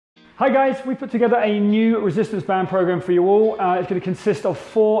Hi guys, we put together a new resistance band program for you all. It's going to consist of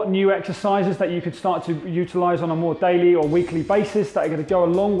 4 new exercises that you could start to utilize on a more daily or weekly basis that are going to go a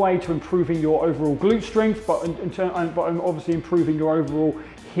long way to improving your overall glute strength, but obviously improving your overall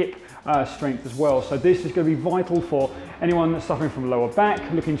hip strength as well. So this is going to be vital for anyone that's suffering from lower back,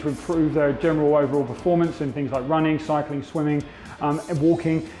 looking to improve their general overall performance in things like running, cycling, swimming, and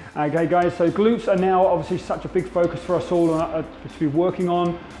walking. Okay guys, so glutes are now obviously such a big focus for us all to be working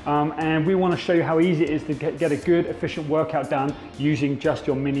on, and we want to show you how easy it is to get a good efficient workout done using just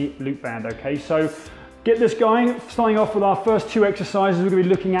your mini loop band. Okay, so get this going. Starting off with our first 2 exercises, we're going to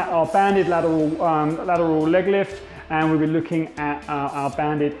be looking at our banded lateral leg lift, and we'll be looking at our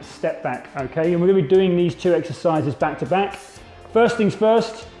banded step back. Okay, and we're going to be doing these 2 exercises back to back. First things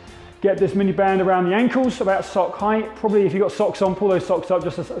first, get this mini band around the ankles, about sock height. Probably if you've got socks on, pull those socks up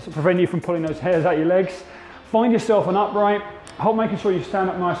just to prevent you from pulling those hairs out your legs. Find yourself an upright, making sure you stand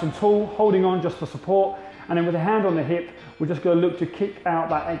up nice and tall, holding on just for support. And then with a hand on the hip, we're just going to look to kick out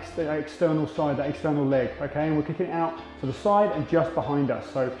that external side, that external leg. Okay, and we're kicking it out to the side and just behind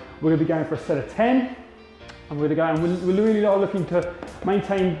us. So we're going to be going for a set of 10. And we're going to go, and we really are looking to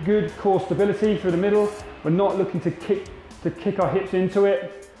maintain good core stability through the middle. We're not looking to kick our hips into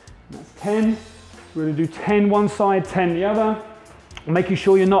it. That's 10. We're going to do 10 one side, 10 the other. Making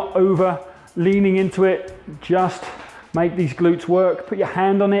sure you're not over leaning into it. Just make these glutes work. Put your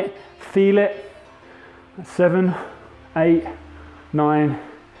hand on it, feel it. That's 7, 8, 9,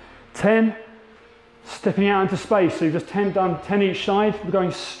 10. Stepping out into space. So you've just done 10 each side. We're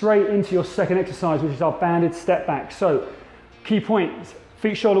going straight into your second exercise, which is our banded step back. So key points,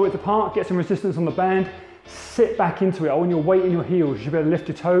 feet shoulder width apart, get some resistance on the band. Sit back into it. I want your weight in your heels. You should be able to lift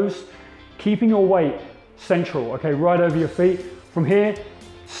your toes, keeping your weight central, okay, right over your feet. From here,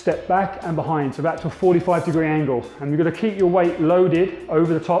 step back and behind, so back to a 45-degree angle. And you're going to keep your weight loaded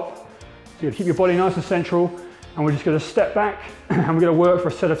over the top. So you're going to keep your body nice and central, and we're just going to step back and we're going to work for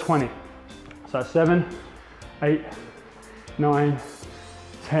a set of 20. So that's 7, 8, 9,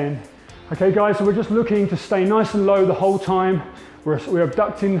 10. Okay guys, so we're just looking to stay nice and low the whole time. We're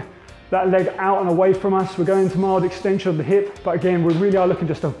abducting that leg out and away from us. We're going to mild extension of the hip, but again, we really are looking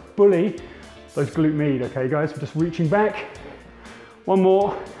just to bully those glute med, okay guys? We're just reaching back. One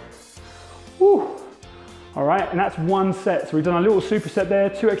more. Woo. All right, and that's 1 set. So we've done a little superset there,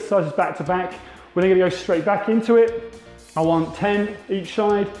 2 exercises back to back. We're then gonna go straight back into it. I want 10 each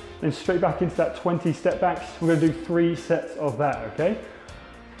side, then straight back into that 20 step backs. We're gonna do 3 sets of that, okay?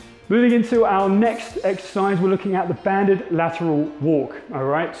 Moving into our next exercise, we're looking at the banded lateral walk, all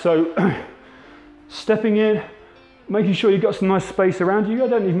right? So stepping in, making sure you've got some nice space around you. I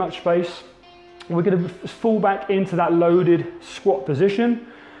don't need much space. We're gonna fall back into that loaded squat position.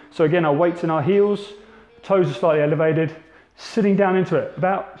 So again, our weight's in our heels, toes are slightly elevated, sitting down into it,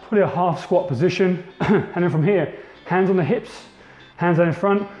 about probably a half squat position. And then from here, hands on the hips, hands out in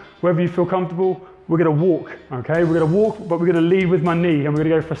front, wherever you feel comfortable. We're gonna walk, okay? We're gonna walk, but we're gonna lead with my knee, and we're gonna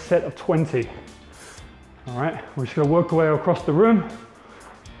go for a set of 20. All right, we're just gonna work our way across the room.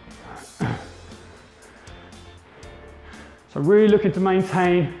 So really looking to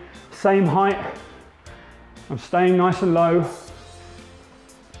maintain same height. I'm staying nice and low.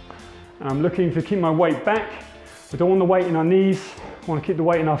 And I'm looking to keep my weight back. We don't want the weight in our knees. We want to keep the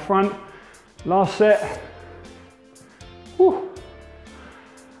weight in our front. Last set. Woo.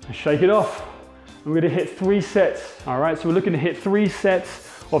 And shake it off. And we're going to hit 3 sets. All right, so we're looking to hit 3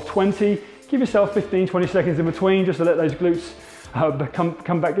 sets of 20. Give yourself 15, 20 seconds in between just to let those glutes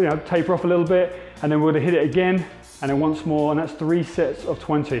come back, taper off a little bit. And then we're going to hit it again, and then once more, and that's 3 sets of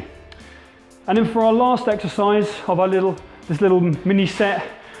 20. And then for our last exercise of this little mini set,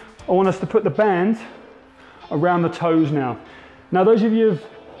 I want us to put the band around the toes now. Now, those of you who've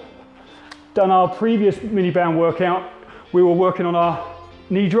done our previous mini band workout, we were working on our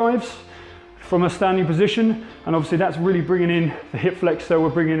knee drives from a standing position, and obviously that's really bringing in the hip flexor, we're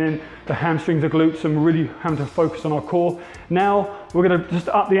bringing in the hamstrings, the glutes, and we're really having to focus on our core. Now we're going to just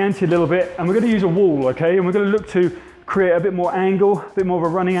up the ante a little bit, and we're going to use a wall, okay? And we're going to look to create a bit more angle, a bit more of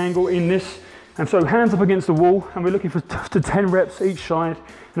a running angle in this. And so hands up against the wall, and we're looking for 10 reps each side.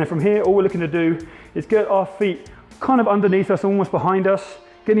 And then from here, all we're looking to do is get our feet kind of underneath us, almost behind us,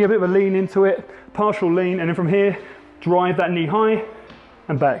 getting a bit of a lean into it, partial lean, and then from here, drive that knee high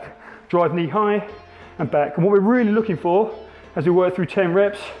and back. Drive knee high and back. And what we're really looking for as we work through 10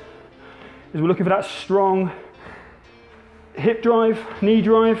 reps is we're looking for that strong hip drive, knee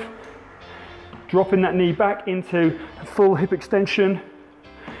drive, dropping that knee back into full hip extension.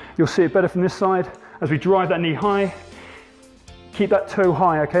 You'll see it better from this side as we drive that knee high. Keep that toe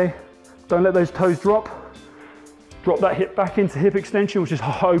high, okay? Don't let those toes drop. Drop that hip back into hip extension, which is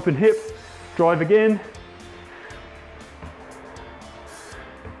open hip. Drive again.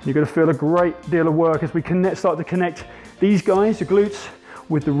 You're going to feel a great deal of work as we start to connect these guys, the glutes,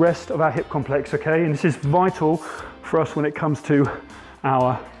 with the rest of our hip complex, okay? And this is vital for us when it comes to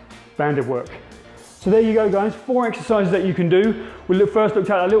our banded work. So there you go, guys, 4 exercises that you can do. We first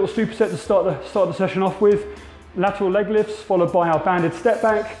looked at a little superset to start the session off with. Lateral leg lifts, followed by our banded step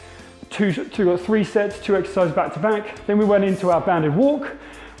back. 3 sets, 2 exercises back to back. Then we went into our banded walk.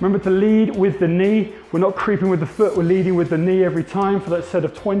 Remember to lead with the knee. We're not creeping with the foot, we're leading with the knee every time for that set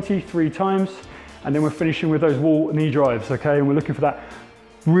of 23 times. And then we're finishing with those wall knee drives, okay? And we're looking for that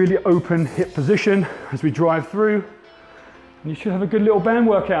really open hip position as we drive through. And you should have a good little band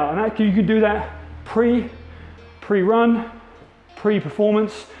workout. And actually you can do that pre-run,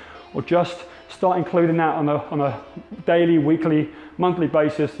 pre-performance, or just start including that on a daily, weekly, monthly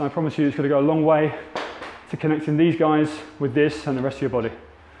basis. And I promise you it's going to go a long way to connecting these guys with this and the rest of your body.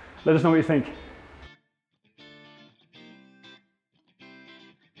 Let us know what you think.